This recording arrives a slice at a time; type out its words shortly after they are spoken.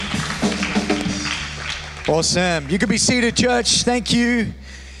Awesome. You can be seated, church. Thank you.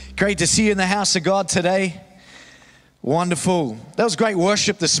 Great to see you in the house of God today. Wonderful. That was great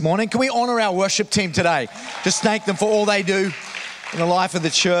worship this morning. Can we honor our worship team today? Just thank them for all they do in the life of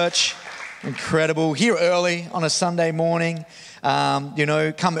the church. Incredible. Here early on a Sunday morning.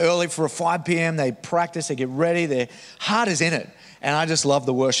 Come early for a 5 p.m. They practice, they get ready. Their heart is in it. And I just love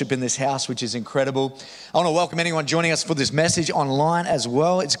the worship in this house, which is incredible. I want to welcome anyone joining us for this message online as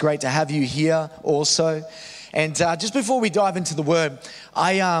well. It's great to have you here also. And just before we dive into the word,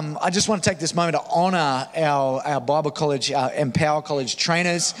 I just want to take this moment to honor our Bible College, our Empower College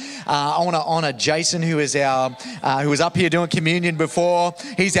trainers. I want to honor Jason, who was up here doing communion before.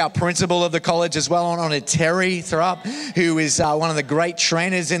 He's our principal of the college as well. I want to honor Terry Thrupp, who is one of the great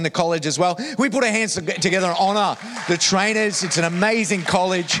trainers in the college as well. We put our hands together and honor the trainers. It's an amazing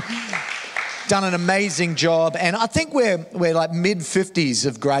college. Done an amazing job. And I think we're like mid-50s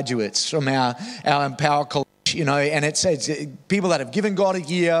of graduates from our Empower College. And it's people that have given God a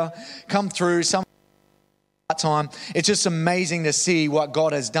year, come through some time. It's just amazing to see what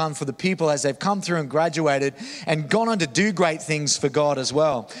God has done for the people as they've come through and graduated and gone on to do great things for God as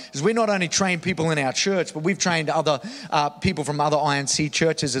well. Because we not only train people in our church, but we've trained other people from other INC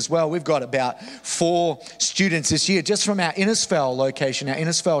churches as well. We've got about 4 students this year just from our Innisfail location, our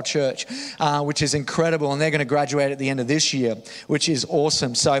Innisfail church, which is incredible. And they're going to graduate at the end of this year, which is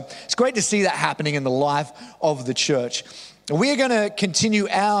awesome. So it's great to see that happening in the life of the church. We're going to continue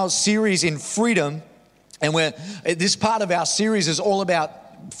our series in freedom. And this part of our series is all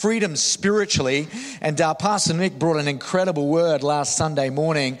about freedom spiritually. And Pastor Nick brought an incredible word last Sunday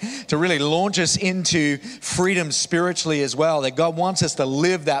morning to really launch us into freedom spiritually as well. That God wants us to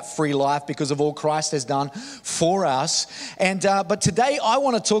live that free life because of all Christ has done for us. And but today I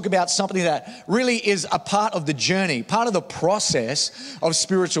want to talk about something that really is a part of the journey, part of the process of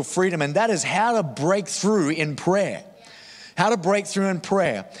spiritual freedom. And that is how to break through in prayer. How to break through in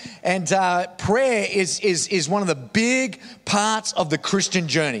prayer. And prayer is one of the big parts of the Christian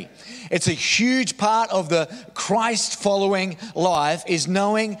journey. It's a huge part of the Christ-following life is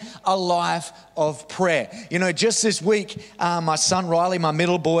knowing a life of prayer. Just this week, my son Riley, my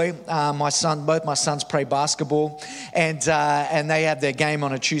middle boy, both my sons play basketball, and they have their game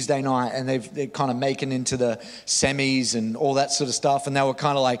on a Tuesday night, and they're kind of making into the semis and all that sort of stuff, and they were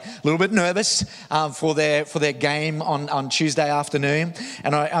kind of like a little bit nervous for their game on Tuesday afternoon.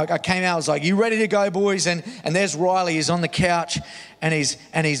 And I came out, I was like, "You ready to go, boys?" And there's Riley. He's on the couch, and he's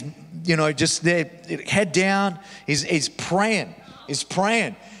just there, head down. He's praying. He's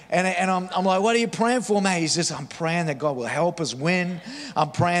praying. And I'm like, "What are you praying for, mate?" He says, "I'm praying that God will help us win.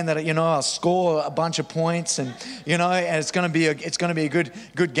 I'm praying that I'll score a bunch of points, and and it's going to be a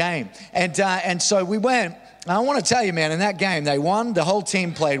good game." And so we went. I want to tell you, man, in that game, they won. The whole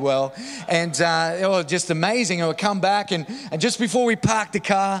team played well. And it was just amazing. And we come back, and just before we park the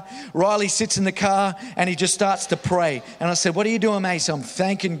car, Riley sits in the car, and he just starts to pray. And I said, "What are you doing, mate?" He said, "I'm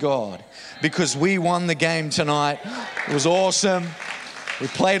thanking God because we won the game tonight. It was awesome. We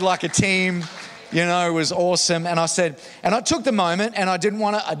played like a team. It was awesome." And I said, and I took the moment, and I didn't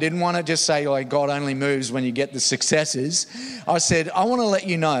want to just say, like, God only moves when you get the successes. I said, I want to let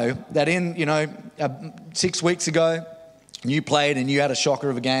you know that 6 weeks ago, you played and you had a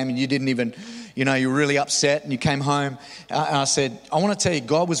shocker of a game, and you didn't even, you were really upset, and you came home. And I said, I want to tell you,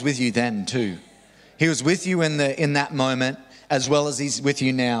 God was with you then too. He was with you in that moment, as well as he's with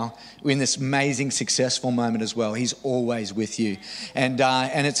you now in this amazing, successful moment as well. He's always with you. And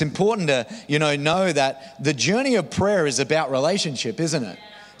it's important to, know that the journey of prayer is about relationship, isn't it?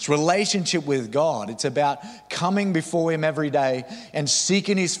 It's relationship with God. It's about coming before him every day and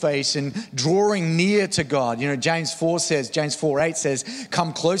seeking his face and drawing near to God. James 4:8 says,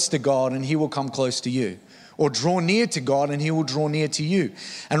 "Come close to God and he will come close to you." Or draw near to God and he will draw near to you.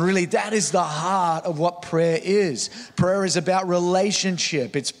 And really that is the heart of what prayer is. Prayer is about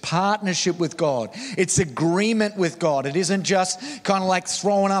relationship. It's partnership with God. It's agreement with God. It isn't just kind of like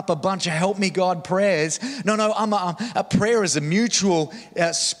throwing up a bunch of help me God prayers. No, a prayer is a mutual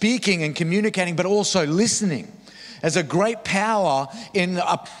speaking and communicating, but also listening. There's a great power in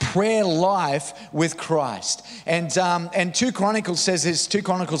a prayer life with Christ. And 2 Chronicles says this, 2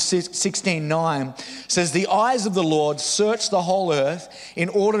 Chronicles 16:9 says, "The eyes of the Lord search the whole earth in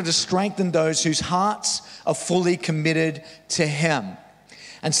order to strengthen those whose hearts are fully committed to him."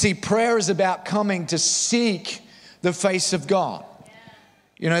 And see, prayer is about coming to seek the face of God.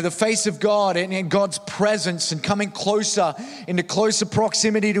 The face of God and God's presence, and coming closer, into closer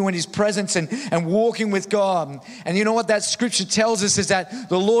proximity to his presence and walking with God. And you know what that scripture tells us is that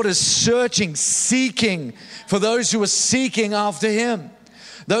the Lord is seeking for those who are seeking after him.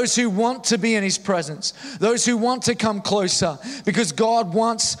 those who want to be in his presence, those who want to come closer, because God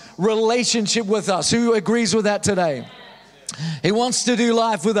wants relationship with us. Who agrees with that today? He wants to do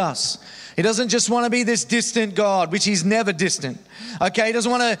life with us. He doesn't just want to be this distant God, which he's never distant. Okay, he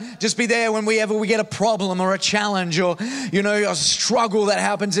doesn't want to just be there when we get a problem or a challenge or, a struggle that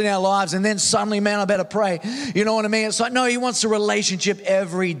happens in our lives and then suddenly, man, I better pray. You know what I mean? It's like, no, he wants a relationship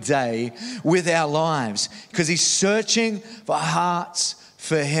every day with our lives because he's searching for hearts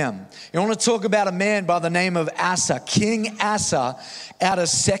for him. You want to talk about a man by the name of Asa, King Asa, out of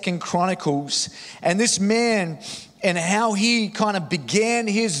 2 Chronicles. And this man and how he kind of began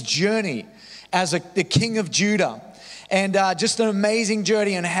his journey as the king of Judah. And just an amazing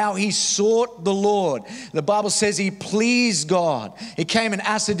journey and how he sought the Lord. The Bible says he pleased God. He came and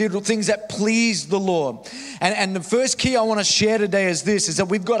Asa did things that pleased the Lord. And the first key I want to share today is this, is that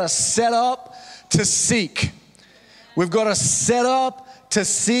we've got to set up to seek. We've got to set up to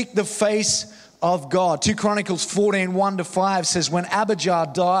seek the face of God. 2 Chronicles 14, 1-5 says, when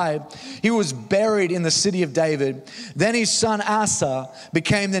Abijah died, he was buried in the city of David. Then his son Asa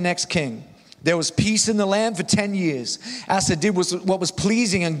became the next king. There was peace in the land for 10 years. Asa did what was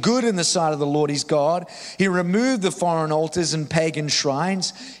pleasing and good in the sight of the Lord his God. He removed the foreign altars and pagan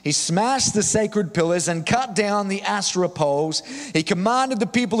shrines. He smashed the sacred pillars and cut down the Asherah poles. He commanded the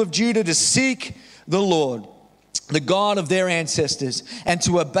people of Judah to seek the Lord, the God of their ancestors, and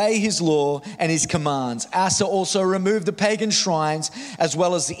to obey his law and his commands. Asa also removed the pagan shrines as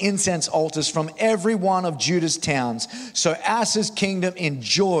well as the incense altars from every one of Judah's towns. So Asa's kingdom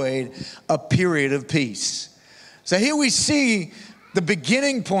enjoyed a period of peace. So here we see the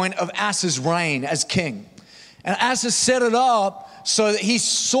beginning point of Asa's reign as king. And Asa set it up so that he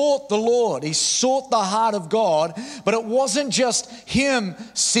sought the Lord. He sought the heart of God. But it wasn't just him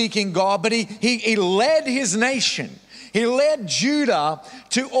seeking God, but he led his nation. He led Judah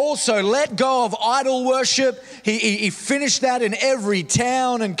to also let go of idol worship. He finished that in every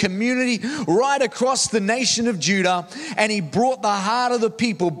town and community right across the nation of Judah. And he brought the heart of the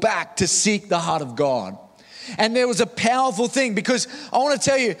people back to seek the heart of God. And there was a powerful thing, because I want to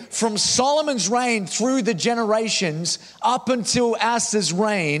tell you, from Solomon's reign through the generations up until Asa's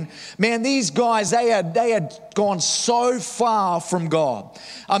reign, man, these guys, they had gone so far from God.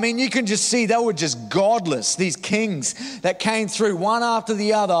 I mean, you can just see they were just godless, these kings that came through one after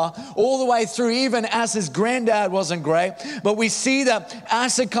the other, all the way through. Even Asa's granddad wasn't great, but we see that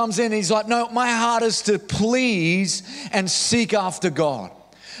Asa comes in and he's like, no, my heart is to please and seek after God.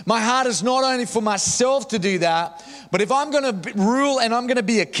 My heart is not only for myself to do that, but if I'm going to rule and I'm going to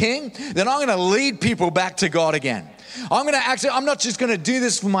be a king, then I'm going to lead people back to God again. I'm not just going to do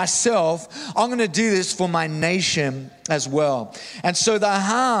this for myself. I'm going to do this for my nation as well. And so the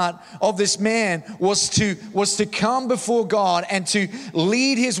heart of this man was to come before God and to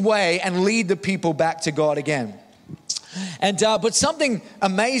lead his way and lead the people back to God again. And but something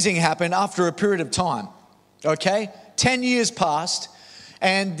amazing happened after a period of time. Okay, 10 years passed.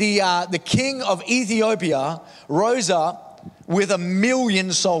 And the king of Ethiopia rose up with 1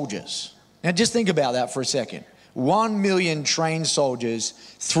 million soldiers. Now just think about that for a second. 1 million trained soldiers,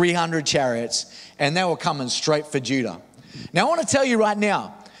 300 chariots, and they were coming straight for Judah. Now I want to tell you right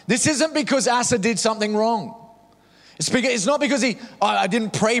now, this isn't because Asa did something wrong. It's not because I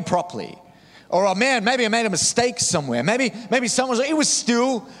didn't pray properly. Or, oh man, maybe I made a mistake somewhere. Maybe he was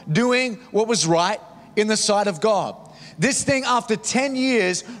still doing what was right in the sight of God. This thing, after 10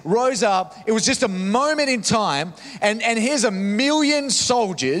 years, rose up. It was just a moment in time. And here's 1 million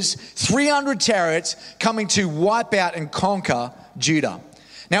soldiers, 300 chariots coming to wipe out and conquer Judah.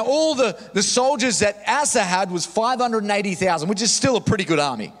 Now, all the soldiers that Asa had was 580,000, which is still a pretty good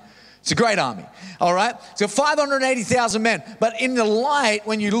army. It's a great army, all right? So 580,000 men. But in the light,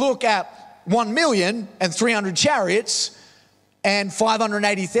 when you look at 1 million and 300 chariots and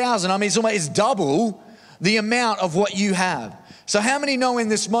 580,000, I mean, it's double the amount of what you have. So how many know in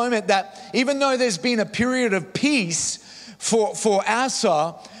this moment that even though there's been a period of peace for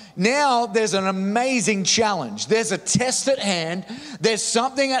Asa, now there's an amazing challenge. There's a test at hand. There's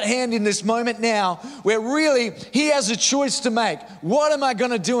something at hand in this moment now where really he has a choice to make. What am I going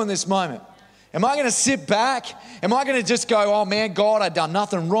to do in this moment? Am I going to sit back? Am I going to just go, oh man, God, I've done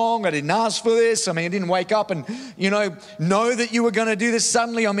nothing wrong. I didn't ask for this. I mean, I didn't wake up and, know that you were going to do this.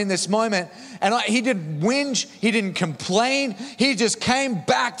 Suddenly I'm in this moment. And he didn't whinge. He didn't complain. He just came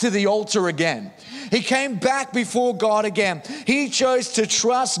back to the altar again. He came back before God again. He chose to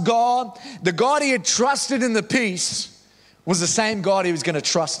trust God. The God he had trusted in the peace was the same God he was going to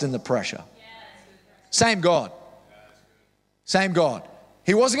trust in the pressure. Same God. Same God.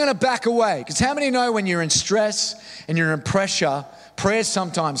 He wasn't going to back away. Because how many know when you're in stress and you're in pressure Prayer's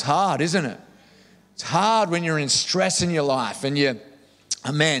sometimes hard, isn't it? It's hard when you're in stress in your life and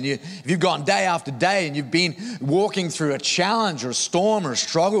if you've gone day after day and you've been walking through a challenge or a storm or a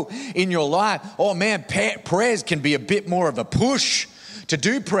struggle in your life, prayers can be a bit more of a push to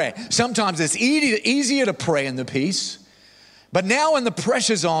do prayer. Sometimes it's easier to pray in the peace, but now when the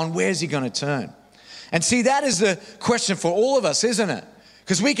pressure's on, where's he going to turn? And see, that is the question for all of us, isn't it?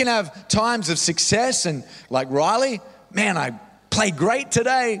 Because we can have times of success and like Riley, man, I played great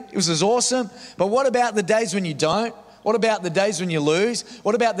today. It was awesome. But what about the days when you don't? What about the days when you lose?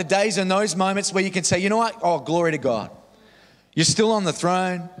 What about the days and those moments where you can say, you know what? Oh, glory to God. You're still on the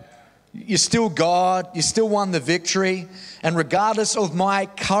throne. You're still God. You still won the victory. And regardless of my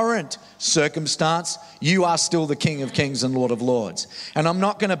current circumstance, you are still the King of Kings and Lord of Lords. And I'm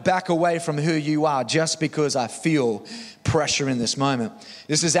not going to back away from who you are just because I feel pressure in this moment.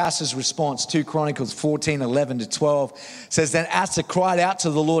 This is Asa's response. 2 Chronicles 14:11-12 says, Then Asa cried out to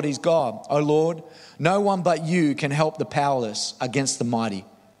the Lord his God, O Lord, no one but you can help the powerless against the mighty.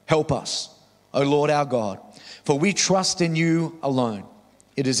 Help us, O Lord our God, for we trust in you alone.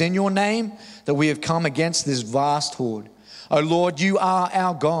 It is in your name that we have come against this vast horde. O Lord, you are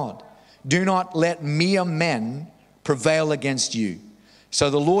our God. Do not let mere men prevail against you. So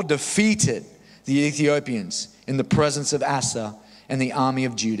the Lord defeated the Ethiopians in the presence of Asa and the army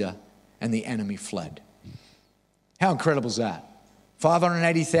of Judah, and the enemy fled. How incredible is that?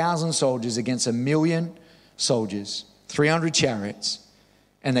 580,000 soldiers against 1 million soldiers, 300 chariots,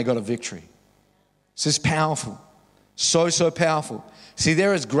 and they got a victory. This is powerful. So powerful. See,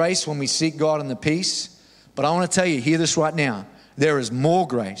 there is grace when we seek God in the peace, but I want to tell you, hear this right now, there is more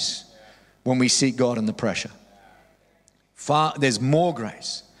grace when we seek God in the pressure. There's more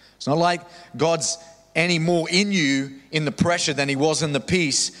grace. It's not like God's any more in you in the pressure than he was in the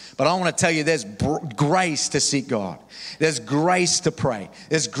peace. But I want to tell you, there's grace to seek God. There's grace to pray.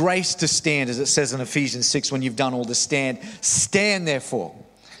 There's grace to stand, as it says in Ephesians 6, when you've done all to stand. Stand therefore.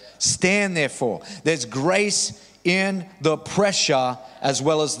 Stand therefore. There's grace in the pressure as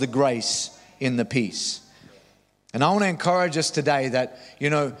well as the grace in the peace. And I want to encourage us today that,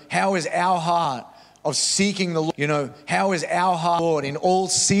 how is our heart of seeking the Lord? How is our heart, Lord, in all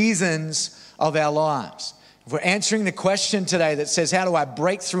seasons of our lives? If we're answering the question today that says, how do I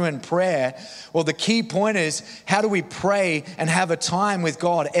break through in prayer? Well, the key point is, how do we pray and have a time with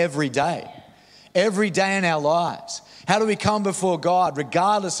God every day? Every day in our lives. How do we come before God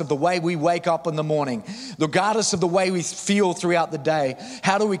regardless of the way we wake up in the morning, regardless of the way we feel throughout the day?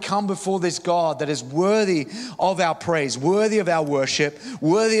 How do we come before this God that is worthy of our praise, worthy of our worship,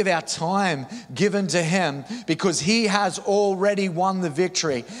 worthy of our time given to him, because he has already won the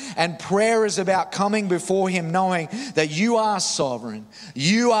victory? And prayer is about coming before him knowing that you are sovereign,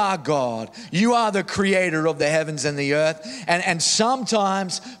 you are God, you are the creator of the heavens and the earth. And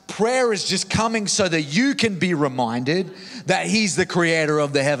sometimes prayer is just coming so that you can be reminded that he's the creator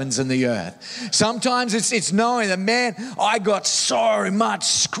of the heavens and the earth. Sometimes it's knowing that, man, I got so much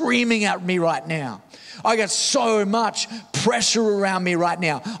screaming at me right now. I got so much pressure around me right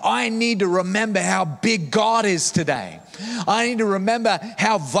now. I need to remember how big God is today. I need to remember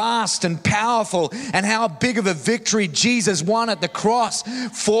how vast and powerful and how big of a victory Jesus won at the cross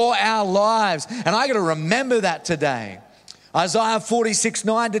for our lives. And I got to remember that today. Isaiah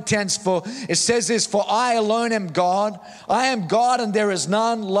 46:9-10, it says this, for I alone am God. I am God and there is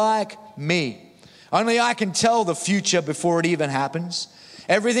none like me. Only I can tell the future before it even happens.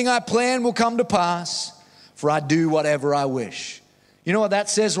 Everything I plan will come to pass, for I do whatever I wish. You know what that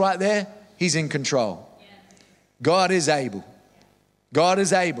says right there? He's in control. God is able. God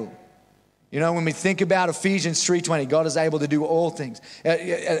is able. When we think about Ephesians 3:20, God is able to do all things,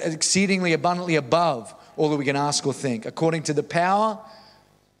 exceedingly abundantly above all that we can ask or think, according to the power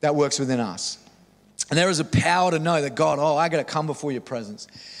that works within us. And there is a power to know that God, I got to come before your presence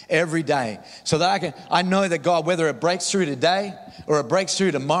every day so that I know that God, whether it breaks through today or it breaks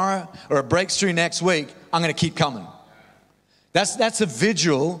through tomorrow or it breaks through next week, I'm going to keep coming. That's a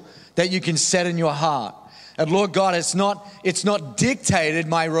vigil that you can set in your heart. And Lord God, it's not dictated,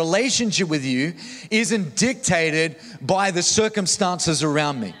 my relationship with you isn't dictated by the circumstances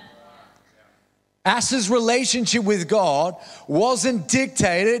around me. Asa's relationship with God wasn't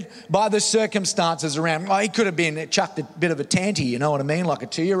dictated by the circumstances around him. He could have been chucked a bit of a tanty, you know what I mean, like a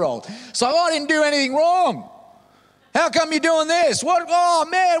 2-year-old. So I didn't do anything wrong. How come you're doing this? What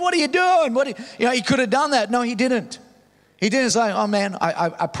are you doing? He could have done that. No, he didn't. He didn't say,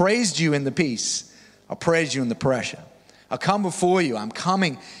 I praised you in the peace. I praised you in the pressure. I come before you. I'm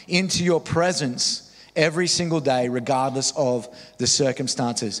coming into your presence every single day, regardless of the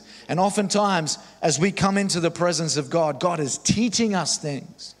circumstances. And oftentimes, as we come into the presence of God, God is teaching us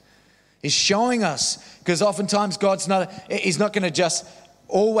things. He's showing us, because oftentimes He's not going to just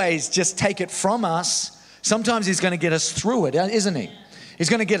always just take it from us. Sometimes He's going to get us through it, isn't He? He's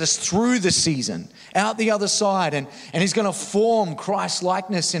going to get us through the season, out the other side, and He's going to form Christ's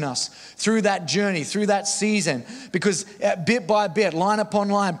likeness in us through that journey, through that season, because bit by bit, line upon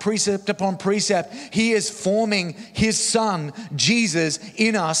line, precept upon precept, He is forming His Son, Jesus,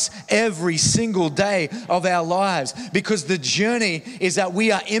 in us every single day of our lives, because the journey is that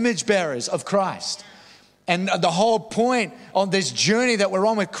we are image bearers of Christ. And the whole point of this journey that we're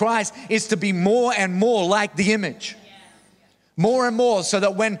on with Christ is to be more and more like the image. More and more, so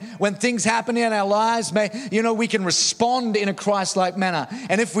that when things happen in our lives, we can respond in a Christ-like manner.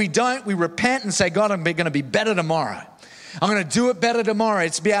 And if we don't, we repent and say, God, I'm going to be better tomorrow. I'm going to do it better tomorrow.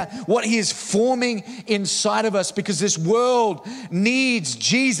 It's about what He is forming inside of us, because this world needs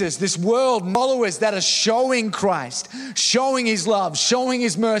Jesus. This world, followers that are showing Christ, showing His love, showing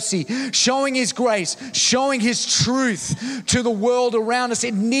His mercy, showing His grace, showing His truth to the world around us.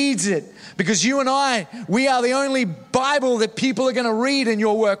 It needs it, because you and I, we are the only Bible that people are going to read in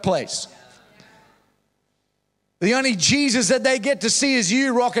your workplace. The only Jesus that they get to see is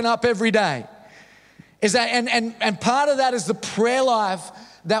you rocking up every day. Is that, and part of that is the prayer life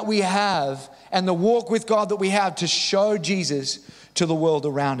that we have and the walk with God that we have to show Jesus to the world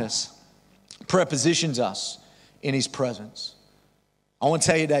around us. Prayer positions us in His presence. I want to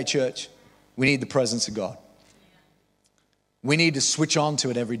tell you today, church, we need the presence of God. We need to switch on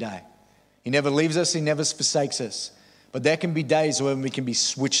to it every day. He never leaves us, He never forsakes us. But there can be days when we can be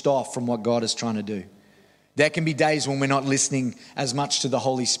switched off from what God is trying to do. There can be days when we're not listening as much to the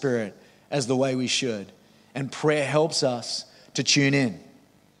Holy Spirit as the way we should. And prayer helps us to tune in.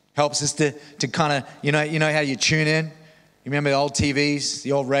 Helps us to kind of, you know how you tune in? You remember the old TVs,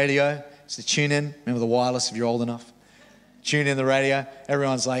 the old radio? It's to tune in. Remember the wireless if you're old enough? Tune in the radio.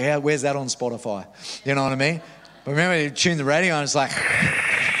 Everyone's like, hey, where's that on Spotify? You know what I mean? But remember you tune the radio and it's like,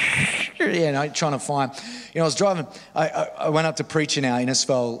 trying to find. I was driving, I went up to preach in our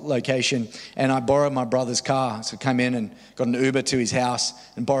Innisfail location, and I borrowed my brother's car. So I came in and got an Uber to his house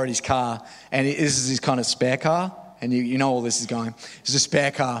and borrowed his car. And this is his kind of spare car. And you know all this is going. It's a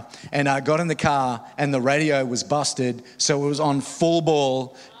spare car. And I got in the car and the radio was busted. So it was on full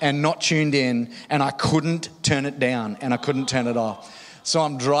ball and not tuned in. And I couldn't turn it down and I couldn't turn it off. So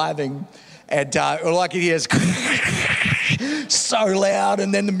I'm driving and all I could hear is so loud,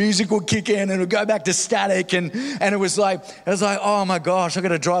 and then the music would kick in and it would go back to static, and it was like, oh my gosh, I got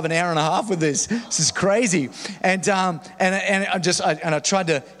to drive an hour and a half with this. This is crazy. And I tried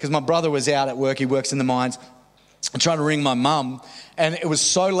to, because my brother was out at work, he works in the mines. I tried to ring my mum, and it was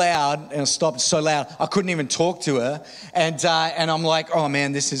so loud, and it stopped so loud, I couldn't even talk to her. And I'm like, oh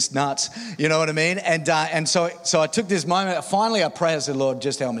man, this is nuts. You know what I mean? And so I took this moment. Finally, I prayed. I said, Lord,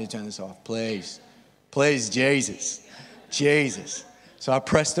 just help me to turn this off, please. Please, Jesus. So I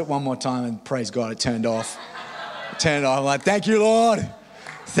pressed it one more time, and praise God, it turned off. I'm like, thank you, Lord.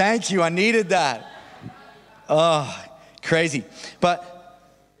 Thank you. I needed that. Oh, crazy. But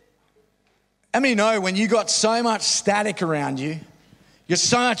how many know when you got so much static around you, you got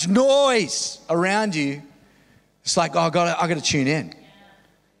so much noise around you, it's like, oh, I got to tune in.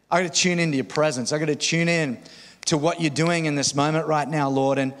 I got to tune into your presence. I got to tune in to what you're doing in this moment right now,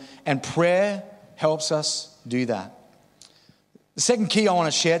 Lord. And prayer helps us do that. The second key I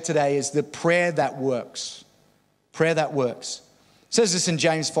want to share today is the prayer that works. Prayer that works. It says this in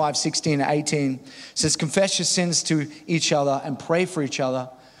James 5:16-18. It says, confess your sins to each other and pray for each other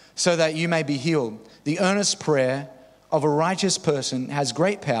so that you may be healed. The earnest prayer of a righteous person has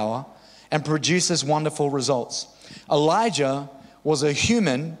great power and produces wonderful results. Elijah was a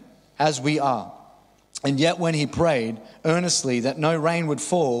human as we are. And yet when he prayed earnestly that no rain would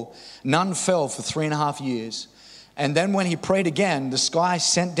fall, none fell for 3.5 years. And then when he prayed again, the sky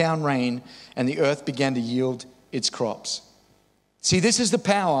sent down rain and the earth began to yield its crops. See, this is the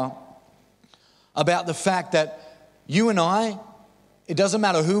power about the fact that you and I, it doesn't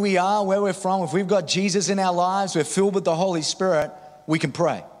matter who we are, where we're from, if we've got Jesus in our lives, we're filled with the Holy Spirit, we can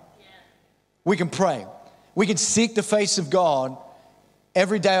pray. We can pray. We can seek the face of God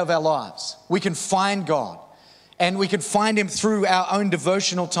every day of our lives. We can find God. And we could find him through our own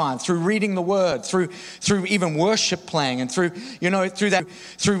devotional time, through reading the word, through even worship playing, and through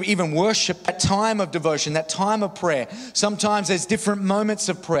even worship, that time of devotion, that time of prayer. Sometimes there's different moments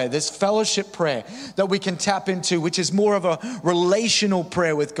of prayer. There's fellowship prayer that we can tap into, which is more of a relational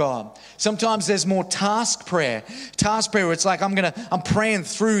prayer with God. Sometimes there's more task prayer. Task prayer where it's like I'm praying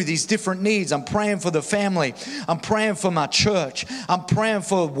through these different needs. I'm praying for the family. I'm praying for my church. I'm praying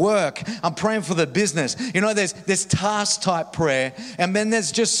for work. I'm praying for the business. You know, there's task type prayer, and then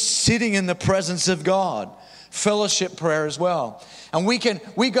there's just sitting in the presence of God. Fellowship prayer as well. And we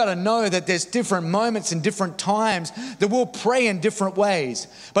got to know that there's different moments and different times that we'll pray in different ways.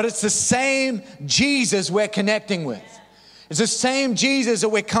 But it's the same Jesus we're connecting with. It's the same Jesus that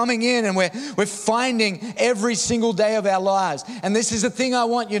we're coming in and we're finding every single day of our lives. And this is the thing I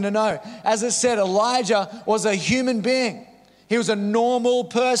want you to know. As I said, Elijah was a human being. He was a normal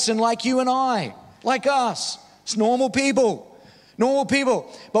person like you and I, like us. It's normal people. Normal people.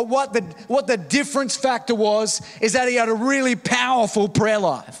 But what the difference factor was is that he had a really powerful prayer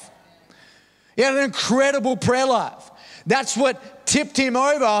life. He had an incredible prayer life. That's what tipped him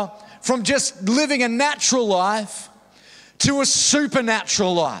over from just living a natural life to a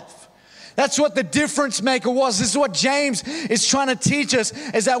supernatural life. That's what the difference maker was. This is what James is trying to teach us,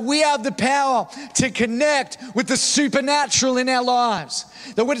 is that we have the power to connect with the supernatural in our lives.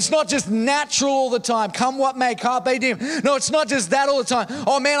 That it's not just natural all the time. Come what may, carpe diem. No, it's not just that all the time.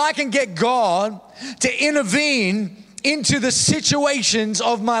 Oh man, I can get God to intervene into the situations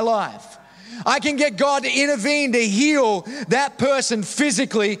of my life. I can get God to intervene to heal that person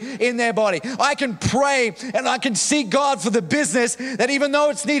physically in their body. I can pray and I can seek God for the business that even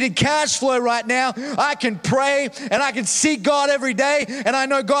though it's needed cash flow right now, I can pray and I can seek God every day, and I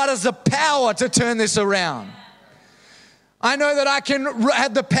know God has the power to turn this around. I know that I can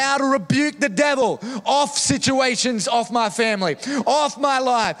have the power to rebuke the devil off situations, off my family, off my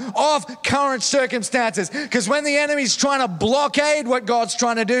life, off current circumstances. Because when the enemy's trying to blockade what God's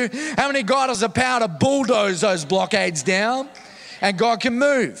trying to do, how many God has the power to bulldoze those blockades down and God can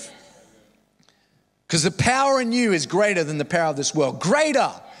move? Because the power in you is greater than the power of this world.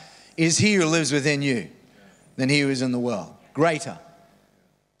 Greater is he who lives within you than he who is in the world. Greater.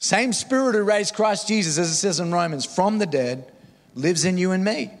 Same Spirit who raised Christ Jesus, as it says in Romans, from the dead, lives in you and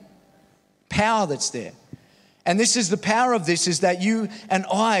me. Power that's there. And this is the power of this, is that you and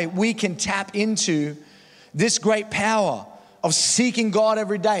we can tap into this great power of seeking God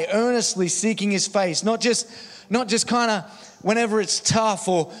every day, earnestly seeking his face, not just kind of whenever it's tough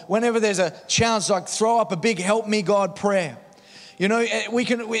or whenever there's a challenge, like throw up a big help me God prayer. You know,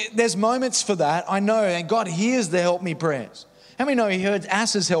 there's moments for that, I know, and God hears the help me prayers. How many know he heard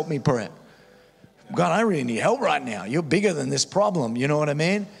Asa's help me prayer? God, I really need help right now. You're bigger than this problem. You know what I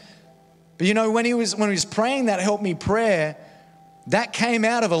mean? But you know, when he was praying that help me prayer, that came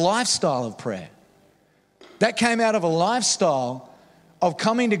out of a lifestyle of prayer. That came out of a lifestyle of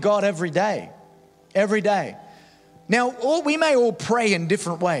coming to God every day. Every day. Now, we may all pray in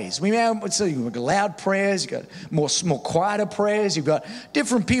different ways. You've got loud prayers, you've got more quieter prayers, you've got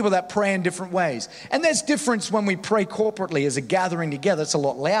different people that pray in different ways. And there's difference when we pray corporately as a gathering together. It's a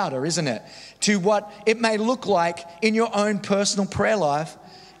lot louder, isn't it? To what it may look like in your own personal prayer life.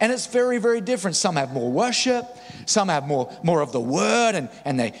 And it's very, very different. Some have more worship, some have more of the word,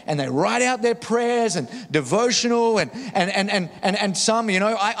 and they write out their prayers and devotional, and some, you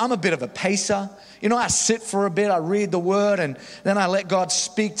know, I'm a bit of a pacer. You know, I sit for a bit, I read the word, and then I let God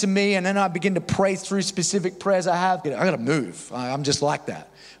speak to me, and then I begin to pray through specific prayers I have. I got to move. I'm just like that.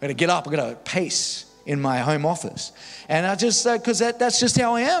 I got to get up. I got to pace in my home office, and I just because that's just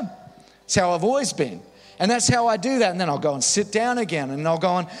how I am. It's how I've always been. And that's how I do that. And then I'll go and sit down again, and I'll go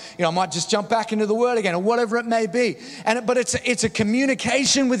on, you know, I might just jump back into the word again, or whatever it may be. But it's a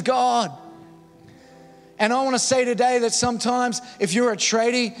communication with God. And I want to say today that sometimes if you're a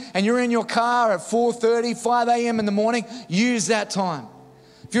tradie and you're in your car at 4:30, 5 a.m. in the morning, use that time.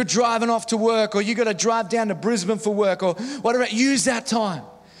 If you're driving off to work, or you got to drive down to Brisbane for work, or whatever, use that time.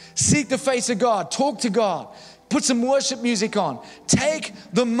 Seek the face of God. Talk to God. Put some worship music on. Take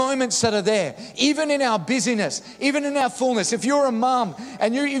the moments that are there, even in our busyness, even in our fullness. If you're a mum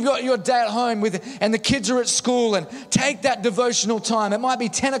and you've got your day at home and the kids are at school, and take that devotional time. It might be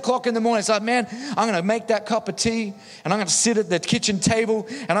 10 o'clock in the morning. It's like, man, I'm going to make that cup of tea, and I'm going to sit at the kitchen table,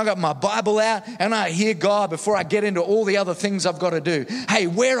 and I got my Bible out, and I hear God before I get into all the other things I've got to do. Hey,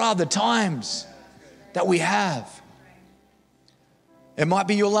 where are the times that we have? It might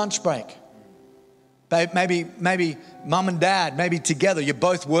be your lunch break. Maybe mum and dad, maybe together, you're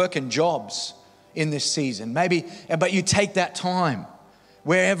both working jobs in this season. But you take that time,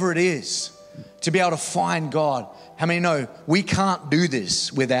 wherever it is, to be able to find God. How many know we can't do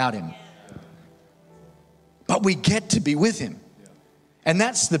this without Him? But we get to be with Him. And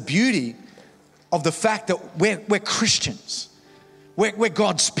that's the beauty of the fact that we're Christians. We're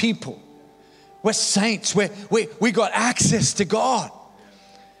God's people. We're saints. We got access to God.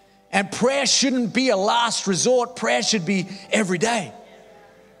 And prayer shouldn't be a last resort. Prayer should be every day.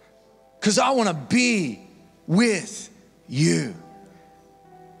 Because I want to be with you.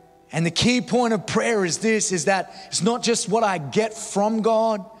 And the key point of prayer is this, is that it's not just what I get from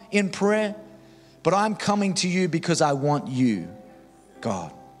God in prayer, but I'm coming to you because I want you,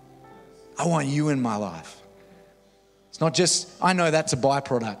 God. I want you in my life. It's not just, I know that's a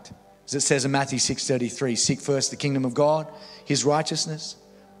byproduct. As it says in Matthew 6:33, seek first the kingdom of God, His righteousness.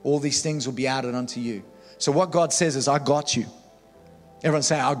 All these things will be added unto you. So what God says is, I got you. Everyone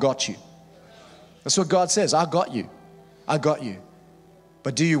say, I got you. That's what God says. I got you. I got you.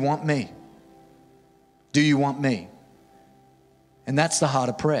 But do you want me? Do you want me? And that's the heart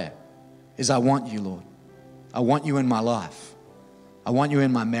of prayer, is I want you, Lord. I want you in my life. I want you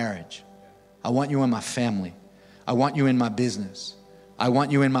in my marriage. I want you in my family. I want you in my business. I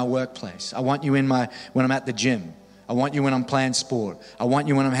want you in my workplace. I want you when I'm at the gym. I want you when I'm playing sport. I want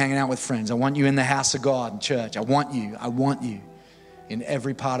you when I'm hanging out with friends. I want you in the house of God and church. I want you in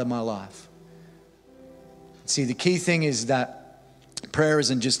every part of my life. See, the key thing is that prayer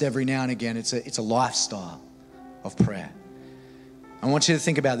isn't just every now and again. It's a lifestyle of prayer. I want you to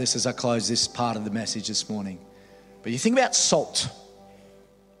think about this as I close this part of the message this morning. But you think about salt.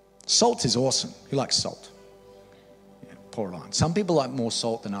 Salt is awesome. Who likes salt? Yeah, pour it on. Some people like more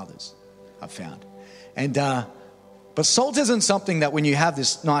salt than others, I've found. But salt isn't something that when you have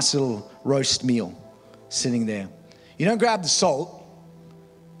this nice little roast meal sitting there, you don't grab the salt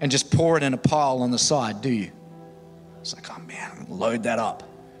and just pour it in a pile on the side, do you? It's like, oh man, load that up.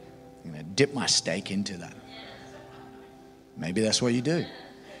 I'm going to dip my steak into that. Maybe that's what you do.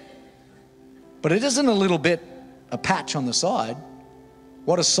 But it isn't a little bit, a patch on the side.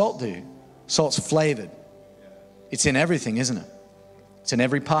 What does salt do? Salt's flavored. It's in everything, isn't it? It's in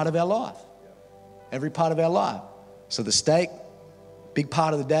every part of our life. Every part of our life. So the steak, big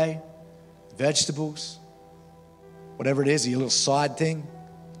part of the day, vegetables, whatever it is, your little side thing,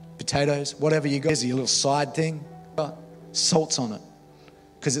 potatoes, whatever you got, is your little side thing, salt's on it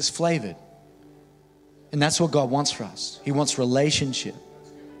because it's flavored. And that's what God wants for us. He wants relationship,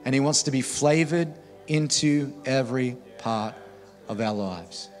 and He wants to be flavored into every part of our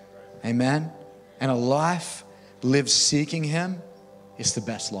lives. Amen? And a life lived seeking Him is the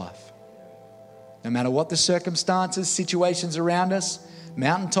best life. No matter what the circumstances, situations around us,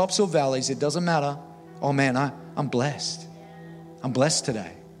 mountaintops or valleys, it doesn't matter. Oh man, I'm blessed. I'm blessed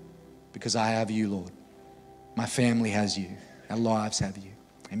today because I have you, Lord. My family has you. Our lives have you.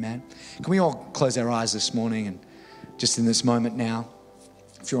 Amen. Can we all close our eyes this morning and just in this moment now,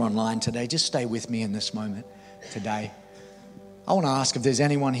 if you're online today, just stay with me in this moment today. I want to ask if there's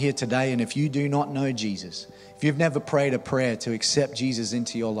anyone here today, and if you do not know Jesus, if you've never prayed a prayer to accept Jesus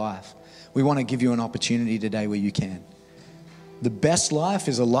into your life, we want to give you an opportunity today where you can. The best life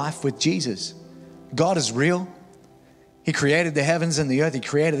is a life with Jesus. God is real. He created the heavens and the earth. He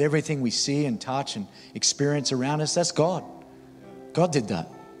created everything we see and touch and experience around us. That's God. God did that.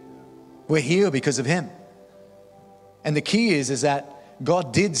 We're here because of Him. And the key is that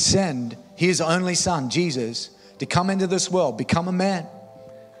God did send His only Son, Jesus, to come into this world, become a man.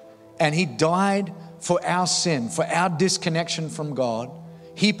 And He died for our sin, for our disconnection from God.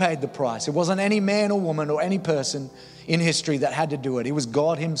 He paid the price. It wasn't any man or woman or any person in history that had to do it. It was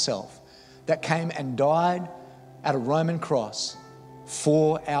God Himself that came and died at a Roman cross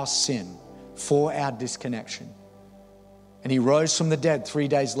for our sin, for our disconnection. And He rose from the dead 3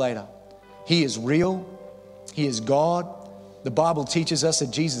 days later. He is real. He is God. The Bible teaches us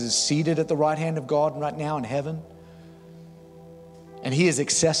that Jesus is seated at the right hand of God right now in heaven. And He is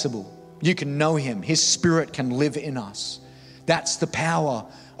accessible. You can know Him. His Spirit can live in us. That's the power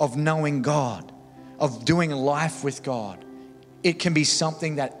of knowing God, of doing life with God. It can be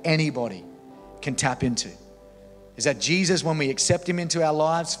something that anybody can tap into. Is that Jesus, when we accept Him into our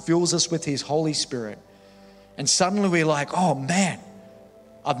lives, fills us with His Holy Spirit. And suddenly we're like, oh man,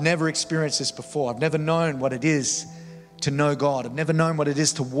 I've never experienced this before. I've never known what it is to know God. I've never known what it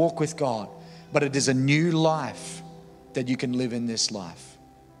is to walk with God. But it is a new life that you can live in this life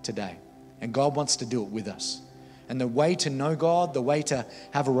today. And God wants to do it with us. And the way to know God, the way to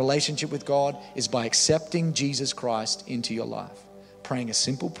have a relationship with God is by accepting Jesus Christ into your life. Praying a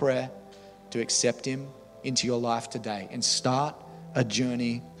simple prayer to accept Him into your life today and start a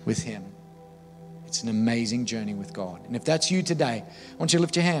journey with Him. It's an amazing journey with God. And if that's you today, I want you to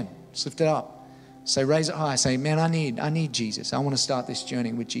lift your hand. Just lift it up. Say, raise it high. Say, man, I need Jesus. I want to start this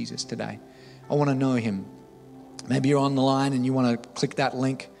journey with Jesus today. I want to know him. Maybe you're on the line and you want to click that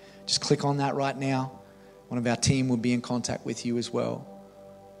link. Just click on that right now. One of our team will be in contact with you as well.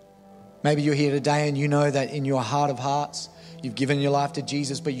 Maybe you're here today and you know that in your heart of hearts, you've given your life to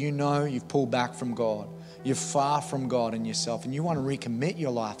Jesus, but you know you've pulled back from God. You're far from God and yourself, and you want to recommit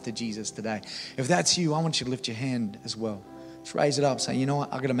your life to Jesus today. If that's you, I want you to lift your hand as well. Just raise it up. Say, you know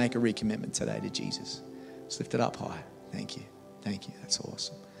what? I've got to make a recommitment today to Jesus. Just lift it up high. Thank you. Thank you. That's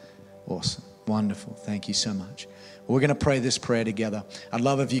awesome. Awesome. Wonderful. Thank you so much. We're going to pray this prayer together. I'd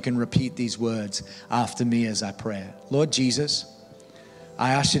love if you can repeat these words after me as I pray. Lord Jesus,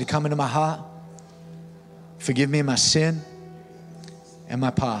 I ask you to come into my heart. Forgive me my sin and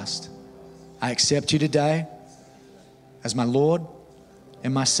my past. I accept you today as my Lord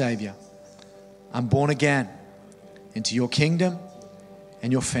and my Savior. I'm born again into your kingdom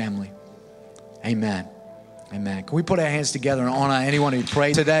and your family. Amen. Amen. Can we put our hands together and honor anyone who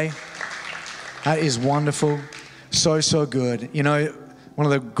prayed today? That is wonderful. So good. You know, one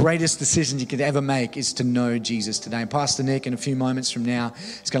of the greatest decisions you could ever make is to know Jesus today. And Pastor Nick, in a few moments from now,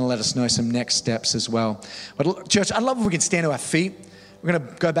 is going to let us know some next steps as well. But church, I'd love if we could stand to our feet. We're going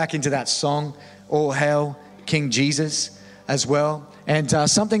to go back into that song, All Hail King Jesus, as well. And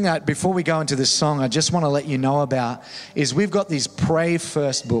something that before we go into this song, I just want to let you know about is we've got these Pray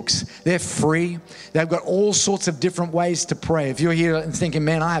First books. They're free. They've got all sorts of different ways to pray. If you're here and thinking,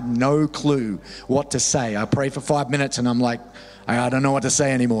 man, I have no clue what to say. I pray for 5 minutes and I'm like, I don't know what to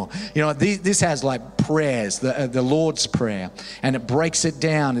say anymore. You know, this has like prayers, the Lord's Prayer, and it breaks it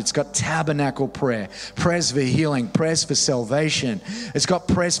down. It's got tabernacle prayer, prayers for healing, prayers for salvation. It's got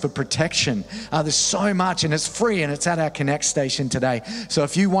prayers for protection. There's so much, and it's free, and it's at our Connect station today. So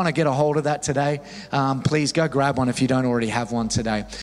if you want to get a hold of that today, please go grab one if you don't already have one today.